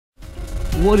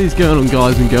What is going on,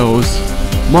 guys and girls?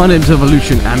 My name's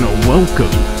Evolution and welcome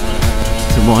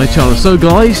to my channel. So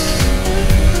guys,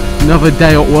 another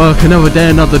day at work, another day,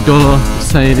 another dollar.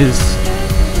 Saying is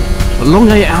a long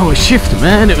 8-hour shift,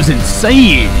 man. It was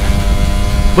insane.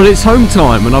 But it's home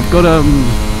time and I've got a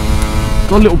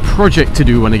little project to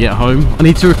do when I get home. I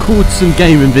need to record some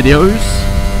gaming videos.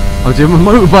 I'll do my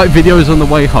motorbike videos on the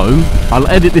way home. I'll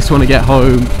edit this when I get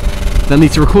home. Then I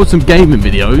need to record some gaming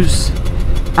videos.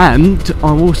 And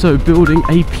I'm also building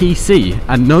a PC.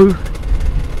 And no,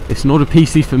 it's not a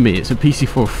PC for me. It's a PC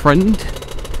for a friend.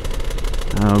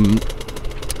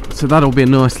 So that'll be a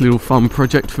nice little fun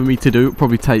project for me to do. It'll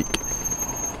probably take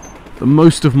the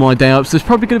most of my day up. So it's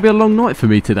probably going to be a long night for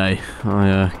me today,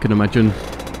 I can imagine.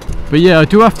 But yeah, I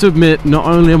do have to admit, not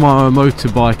only am I a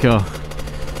motorbiker,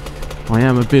 I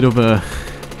am a bit of a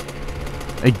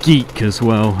geek as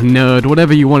well, nerd,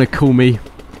 whatever you want to call me.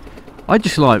 I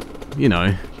just like, you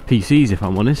know, PCs if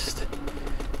I'm honest.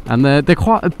 And they're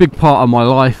quite a big part of my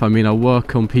life. I mean, I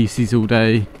work on PCs all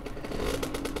day.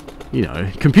 You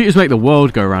know, computers make the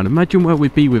world go round. Imagine where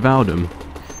we'd be without them.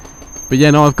 But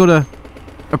yeah, no, I've got a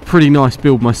pretty nice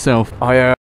build myself.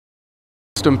 I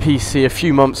custom PC a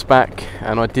few months back,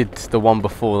 and I did the one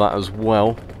before that as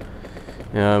well.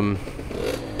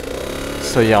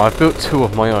 So yeah, I've built two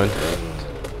of my own.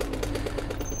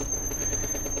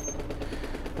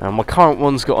 My current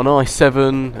one's got an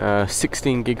i7,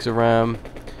 16 gigs of RAM,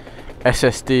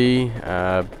 SSD,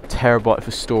 terabyte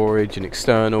for storage and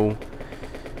external.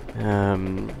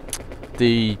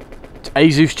 The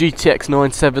Asus GTX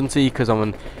 970 because I'm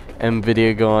an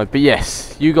NVIDIA guy. But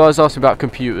yes, you guys asked about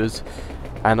computers,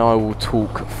 and I will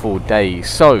talk for days.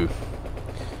 So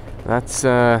that's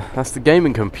the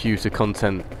gaming computer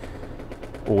content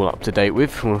all up to date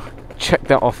with. We'll check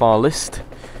that off our list.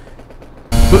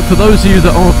 But for those of you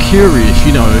that are curious,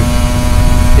 you know,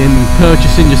 in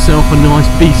purchasing yourself a nice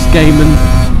beast gaming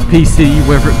PC,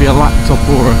 whether it be a laptop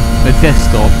or a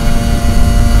desktop,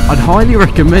 I'd highly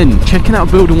recommend checking out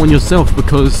building one yourself,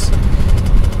 because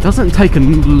it doesn't take a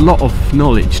lot of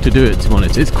knowledge to do it, to be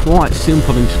honest. It's quite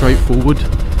simple and straightforward.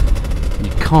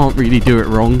 You can't really do it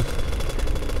wrong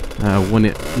when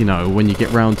you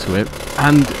get round to it.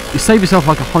 And you save yourself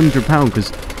like £100,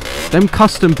 because them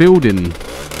custom building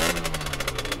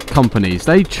companies,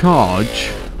 they charge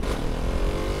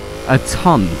a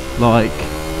ton. Like,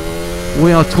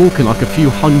 we are talking like a few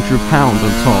 £100 on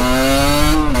top.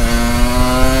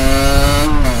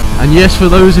 And yes, for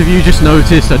those of you just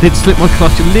noticed, I did slip my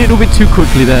clutch a little bit too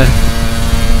quickly there.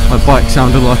 My bike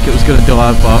sounded like it was going to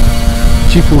die, but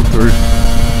she pulled through.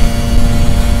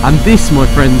 And this, my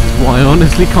friends, is why I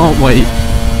honestly can't wait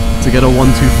to get a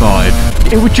 125.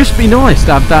 It would just be nice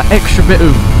to have that extra bit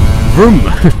of room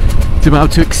to be able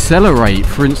to accelerate,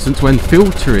 for instance, when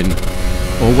filtering,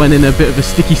 or when in a bit of a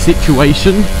sticky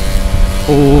situation,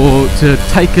 or to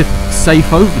take a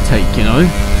safe overtake, you know.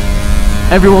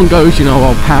 Everyone goes, you know,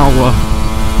 oh,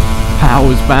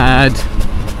 power's bad,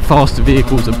 faster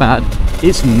vehicles are bad.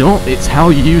 It's not, it's how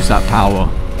you use that power.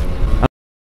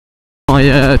 My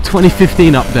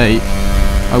 2015 update,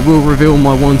 I will reveal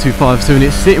my 125 soon.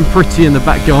 It's sitting pretty in the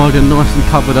back garden, nicely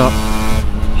covered up,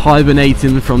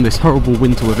 hibernating from this horrible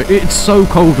winter weather. It's so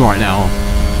cold right now.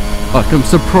 Like, I'm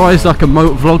surprised I can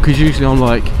motor vlog, because usually I'm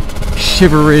like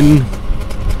shivering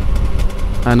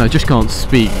and I just can't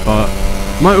speak, but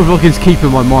motor vlogging's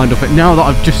keeping my mind off it. Now that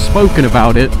I've just spoken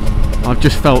about it, I've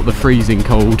just felt the freezing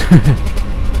cold.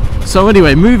 So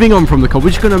anyway, moving on from the cold, we're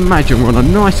just going to imagine we're on a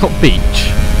nice hot beach,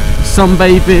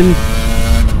 sunbathing.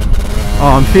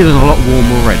 Oh, I'm feeling a lot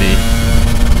warm already.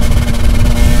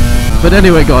 But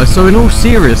anyway guys, so in all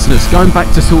seriousness, going back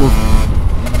to sort of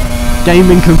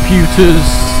gaming computers,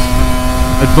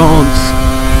 advanced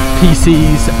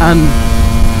PCs, and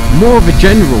more of a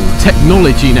general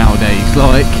technology nowadays.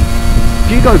 Like, if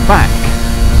you go back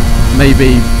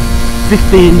maybe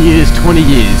 15 years, 20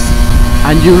 years,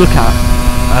 and you look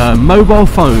at mobile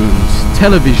phones,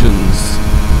 televisions,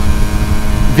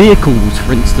 vehicles,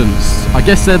 for instance, I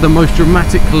guess they're the most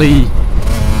dramatically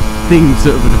things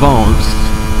that have advanced.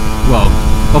 Well,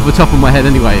 off the top of my head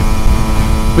anyway.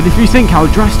 But if you think how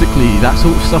drastically that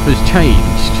sort of stuff has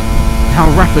changed, how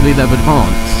rapidly they've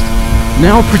advanced,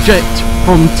 now project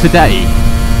from today,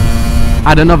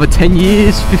 add another 10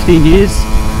 years, 15 years,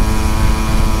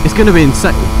 it's going to be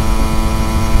insane.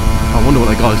 I wonder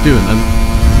what that guy's doing then.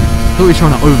 I thought he was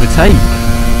trying to overtake.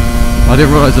 I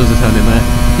didn't realise there was a turn in there.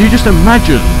 You just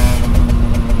imagine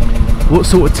what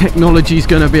sort of technology is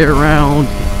going to be around.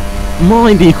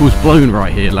 Mind equals blown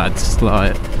right here, lads.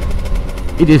 Like,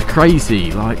 it is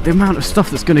crazy. Like, the amount of stuff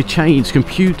that's going to change.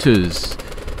 Computers,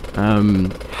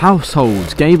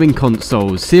 households, gaming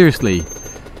consoles. Seriously,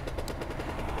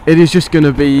 it is just going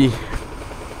to be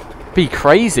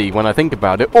crazy when I think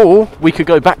about it. Or we could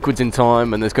go backwards in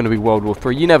time and there's going to be World War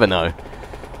III. You never know.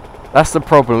 That's the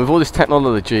problem with all this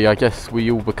technology. I guess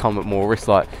we all become at more risk,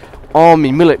 like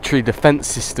army, military, defense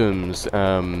systems,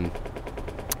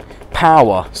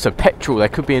 power. So petrol. There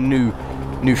could be a new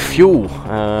fuel.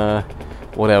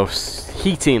 What else?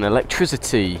 Heating,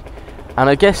 electricity, and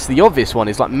I guess the obvious one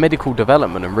is like medical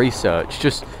development and research.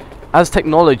 Just as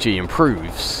technology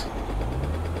improves,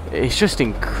 it's just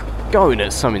going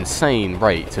at some insane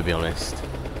rate, to be honest.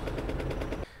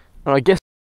 And I guess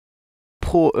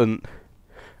important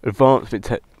advancement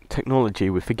technology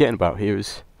we're forgetting about here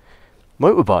is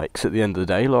motorbikes. At the end of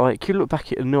the day, like you look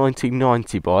back at the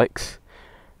 1990 bikes,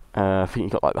 I think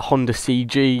you've got like the Honda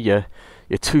CG, your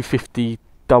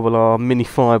 250RR Mini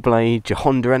Fireblade, your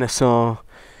Honda NSR,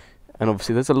 and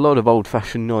obviously there's a lot of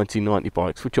old-fashioned 1990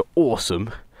 bikes which are awesome,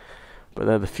 but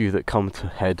they're the few that come to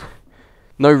head.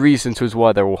 No reason to as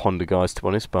why they're all Honda guys, to be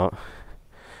honest, but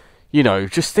you know,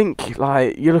 just think,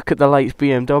 like, you look at the late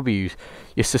BMWs,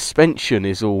 your suspension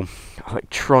is all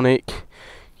electronic,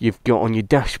 you've got on your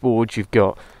dashboard, you've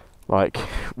got, like,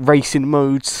 racing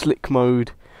mode, slick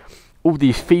mode, all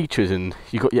these features, and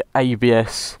you've got your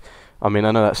ABS. I mean,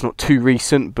 I know that's not too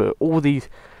recent, but all these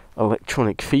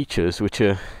electronic features, which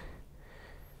are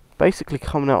basically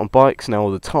coming out on bikes now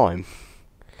all the time.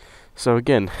 So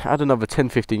again, add another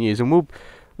 10-15 years, and we're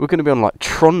going to be on, like,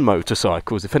 Tron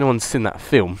motorcycles. If anyone's seen that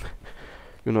film,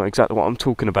 you'll know exactly what I'm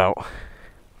talking about.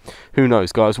 Who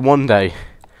knows, guys? One day.